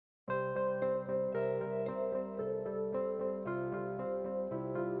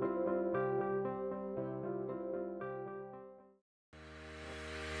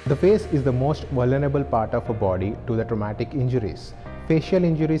The face is the most vulnerable part of a body to the traumatic injuries. Facial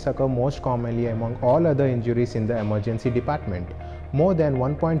injuries occur most commonly among all other injuries in the emergency department. More than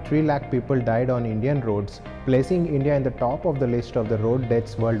 1.3 lakh people died on Indian roads, placing India in the top of the list of the road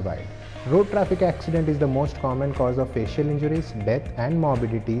deaths worldwide. Road traffic accident is the most common cause of facial injuries, death and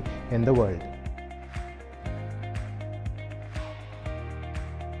morbidity in the world.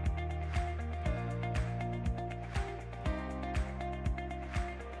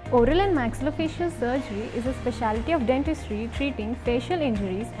 Oral and maxillofacial surgery is a specialty of dentistry treating facial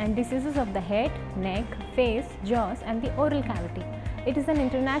injuries and diseases of the head, neck, face, jaws and the oral cavity. It is an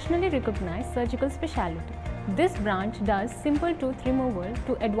internationally recognized surgical specialty. This branch does simple tooth removal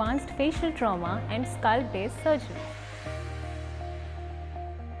to advanced facial trauma and skull-based surgery.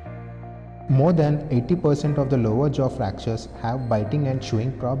 More than 80% of the lower jaw fractures have biting and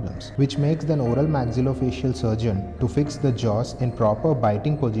chewing problems, which makes the oral maxillofacial surgeon to fix the jaws in proper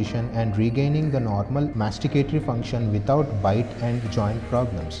biting position and regaining the normal masticatory function without bite and joint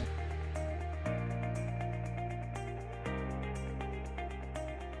problems.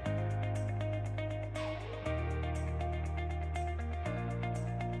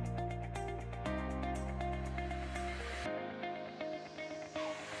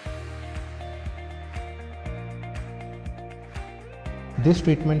 This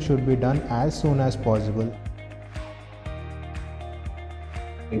treatment should be done as soon as possible.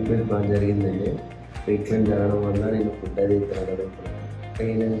 Treatment బాగా జరిగిందండి. Treatment జరగడం వల్ల నేను food అది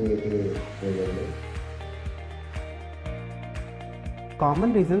తినగలుగుతున్నాను.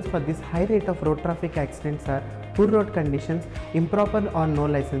 Common reasons for this high rate of road traffic accidents are poor road conditions, improper or no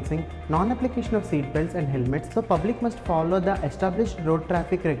licensing, non-application of seat belts and helmets. So public must follow the established road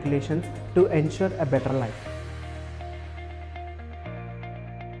traffic regulations to ensure a better life.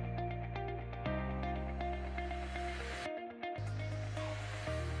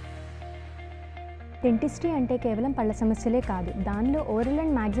 Dentistry అంటే కేవలం పళ్ళ సమస్యలే కాదు, దానిలో oral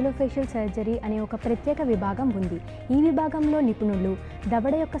and maxillofacial surgery అనే ఒక ప్రత్యేక విభాగం ఉంది. ఈ విభాగంలో నిపుణులు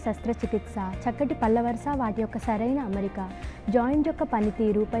దవడ యొక్క శస్త్రచికిత్స, చక్కటి పళ్ళ వరుస, వాటి యొక్క సరైన అమరిక, జాయింట్ యొక్క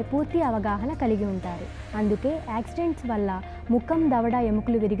పనితీరుపై పూర్తి అవగాహన కలిగి ఉంటారు. అందుకే యాక్సిడెంట్స్ వల్ల ముఖం, దవడ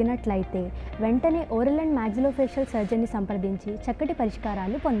ఎముకలు విరిగినట్లయితే వెంటనే ఓరల్ అండ్ మ్యాక్సిలోఫేషియల్ సర్జరీని సంప్రదించి చక్కటి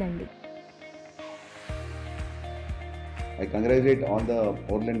పరిష్కారాలు పొందండి. I congratulate all the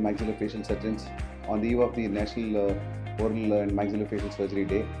oral and maxillofacial surgeons on the eve of the National Oral and Maxillofacial Surgery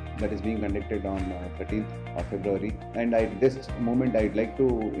Day that is being conducted on 13th of February. And at this moment, I'd like to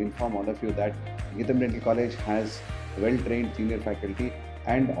inform all of you that GITAM Dental College has well-trained senior faculty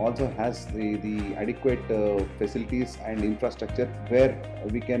and also has the adequate facilities and infrastructure where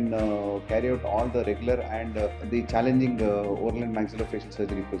we can carry out all the regular and the challenging oral and maxillofacial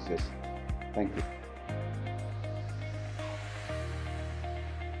surgery procedures. Thank you.